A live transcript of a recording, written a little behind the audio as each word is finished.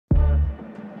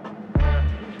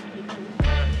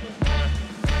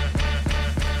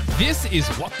This is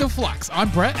What the Flux.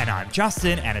 I'm Brett. And I'm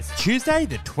Justin, and it's Tuesday,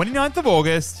 the 29th of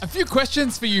August. A few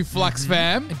questions for you, Flux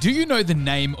fam. Do you know the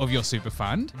name of your super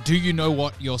fund? Do you know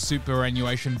what your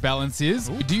superannuation balance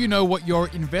is? Ooh. Do you know what your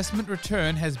investment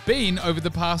return has been over the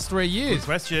past 3 years? Good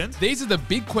questions. These are the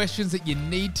big questions that you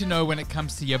need to know when it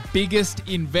comes to your biggest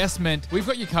investment. We've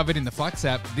got you covered in the Flux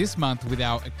app this month with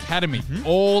our Academy.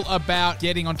 All about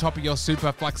getting on top of your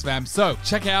super, Flux fam. So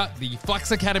check out the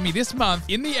Flux Academy this month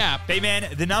in the app. B-Man,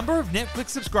 the number of Netflix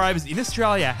subscribers in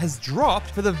Australia has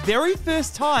dropped for the very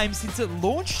first time since it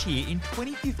launched here in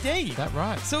 2015. Is that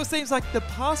right? So it seems like the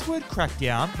password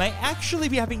crackdown may actually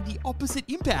be having the opposite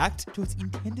impact to its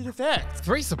intended effect.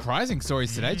 3 surprising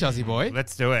stories today, Juzzy boy.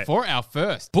 Let's do it. For our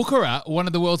first, Bukara, one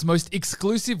of the world's most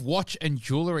exclusive watch and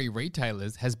jewelry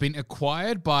retailers, has been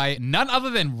acquired by none other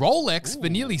than Rolex for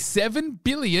nearly $7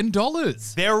 billion.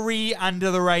 Very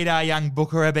under the radar young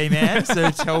Bukara, B-Man,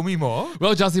 so tell me more.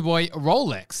 Well, Juzzy boy,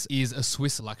 Rolex is a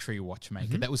Swiss luxury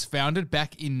watchmaker that was founded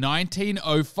back in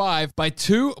 1905 by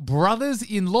 2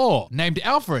 brothers-in-law named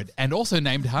Alfred and also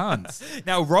named Hans.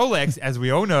 Now, Rolex, as we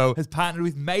all know, has partnered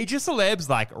with major celebs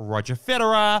like Roger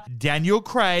Federer, Daniel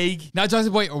Craig. Now,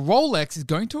 Juzzy boy, Rolex is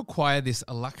going to acquire this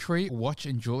luxury watch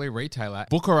and jewelry retailer,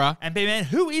 Bukara. And B-Man,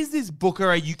 who is this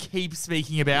Bukara you keep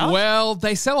speaking about? Well,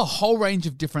 they sell a whole range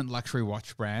of different luxury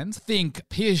watch brands. Think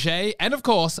Piaget and, of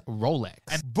course, Rolex.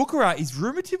 And Bukara is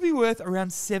rumored to be worth around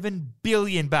 $7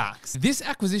 billion. This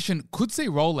acquisition could see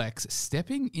Rolex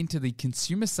stepping into the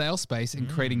consumer sales space and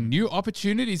creating new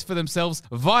opportunities for themselves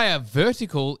via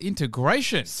vertical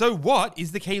integration. So what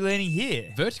is the key learning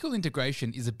here? Vertical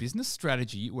integration is a business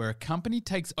strategy where a company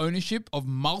takes ownership of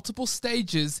multiple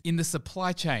stages in the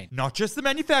supply chain. Not just the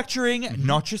manufacturing,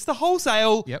 not just the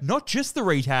wholesale, not just the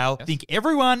retail. Think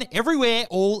everyone, everywhere,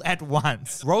 all at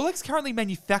once. Rolex currently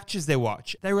manufactures their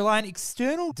watch. They rely on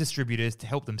external distributors to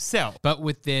help them sell. But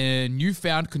with their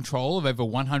newfound control of over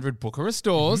 100 Bukara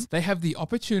stores, they have the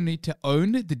opportunity to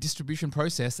own the distribution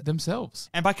process themselves.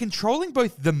 And by controlling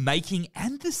both the making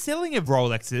and the selling of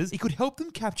Rolexes, it could help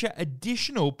them capture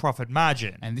additional profit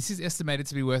margin. And this is estimated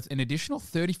to be worth an additional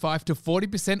 35 to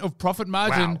 40% of profit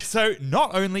margin. Wow. So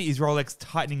not only is Rolex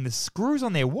tightening the screws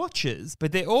on their watches,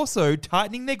 but they're also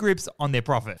tightening their grips on their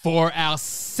profit. For our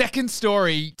second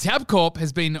story, Tabcorp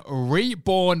has been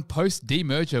reborn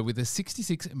post-demerger with a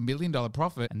 $66 million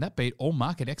profit, and that beat all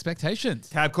market expectations.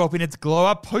 Tabcorp in its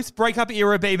glow-up post-breakup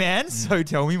era, B-Man, so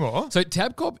tell me more. So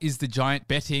Tabcorp is the giant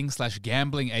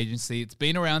betting/gambling agency. It's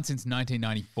been around since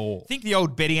 1994. Think the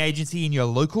old betting agency in your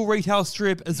local retail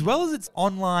strip, as well as its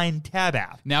online tab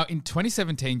app. Now, in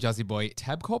 2017, Juzzy boy,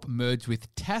 Tabcorp merged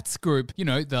with Tats Group, you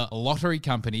know, the lottery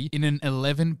company, in an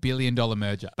 $11 billion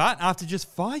merger. But after just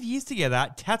 5 years together,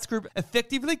 Tats Group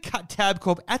effectively cut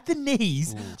Tabcorp at the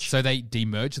knees. So they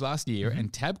demerged last year,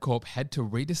 and Tabcorp had to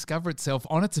rediscover itself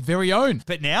on its very own.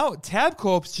 But now,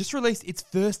 Tabcorp's just released its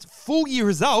first full-year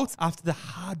results after the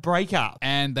hard breakup.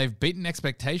 And they've beaten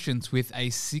expectations with a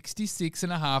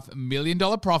 $66.5 million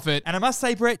profit. And I must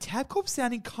say, Brett, Tabcorp's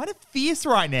sounding kind of fierce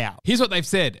right now. Here's what they've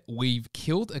said. We've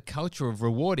killed a culture of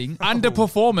rewarding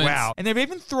underperformance. Wow. And they've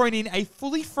even thrown in a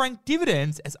fully franked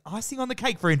dividends as icing on the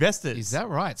cake for investors. Is that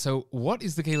right? So what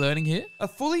is the key learning here? A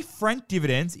fully franked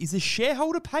dividends is a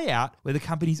shareholder payout where the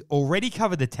company's already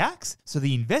covered the tax, so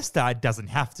the investor doesn't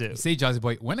have to. You see, Juzzy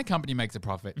boy, when a company makes a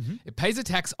profit, it pays a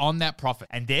tax on that profit.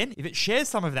 And then, if it shares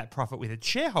some of that profit with its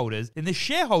shareholders, then the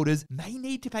shareholders may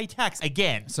need to pay tax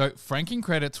again. So franking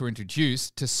credits were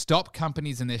introduced to stop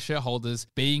companies and their shareholders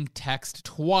being taxed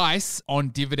twice on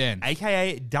dividends.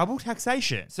 AKA double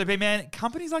taxation. So, B-Man,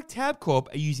 companies like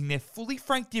Tabcorp are using their fully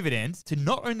franked dividends to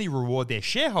not only reward their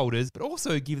shareholders, but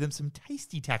also give them some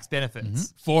tasty tax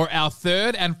benefits. For our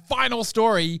third and final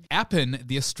story, Appen,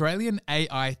 the Australian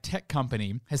AI tech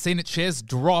company, has seen its shares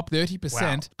drop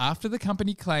 30% after the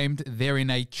company claimed they're in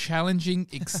a challenging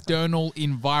external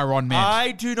environment.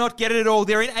 I do not get it at all.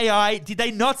 They're in AI. Did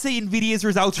they not see NVIDIA's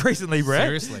results recently, Brett?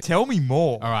 Seriously. Tell me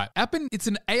more. All right. Appen, it's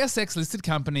an ASX-listed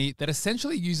company that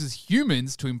essentially uses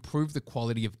humans to improve the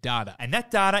quality of data. And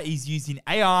that data is used in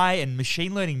AI and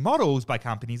machine learning models by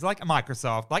companies like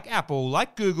Microsoft, like Apple,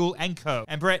 like Google, and co.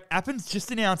 And Brett, Appen's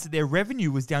just announced that their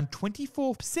revenue was down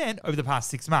 24% over the past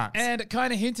 6 months. And it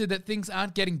kind of hinted that things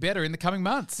aren't getting better in the coming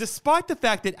months. Despite the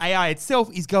fact that AI itself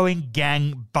is going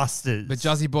gangbusters. But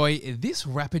Juzzy boy, this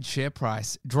rapid share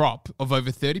price drop of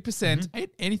over 30%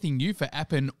 ain't anything new for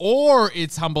Appen or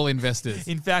its humble investors.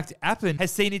 In fact, Appen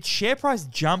has seen its share price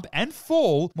jump and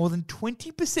fall more than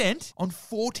 20% on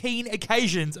 14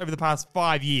 occasions over the past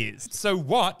 5 years. So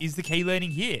what is the key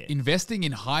learning here? Investing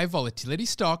in high volatility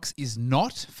stocks is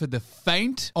not for the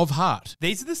faint of heart.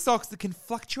 These are the stocks that can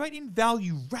fluctuate in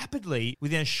value rapidly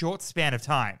within a short span of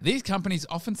time. These companies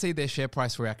often see their share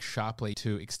price react sharply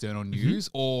to external news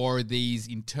or these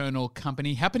internal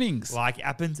company happenings. Like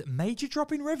Appen's major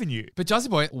drop in revenue. But Jazzy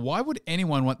Boy, why would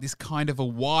anyone want this kind of a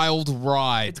wild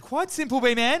ride? It's quite simple,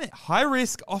 B-Man. High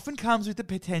risk often comes with the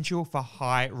potential for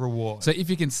high reward. So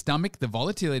if you can stomach the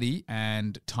volatility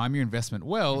and time your investment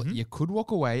well, you could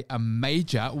walk away a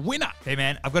major winner.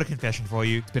 B-Man, I've got a confession for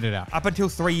you. Spit it out. Up until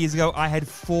 3 years ago, I had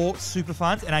 4 super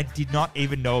funds and I did not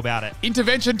even know about it.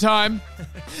 Intervention time.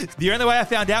 The only way I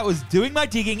found out was doing my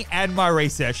digging and my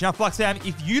research. Now, Flux fam,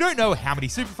 if you don't know how many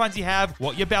super funds you have,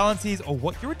 what your balance is, or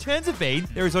what your returns have been,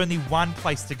 there is only one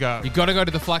place to go. You got to go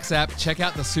to the Flux app, check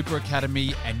out the Super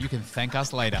Academy, and you can thank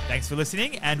us later. Thanks for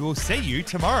listening, and we'll see you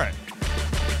tomorrow.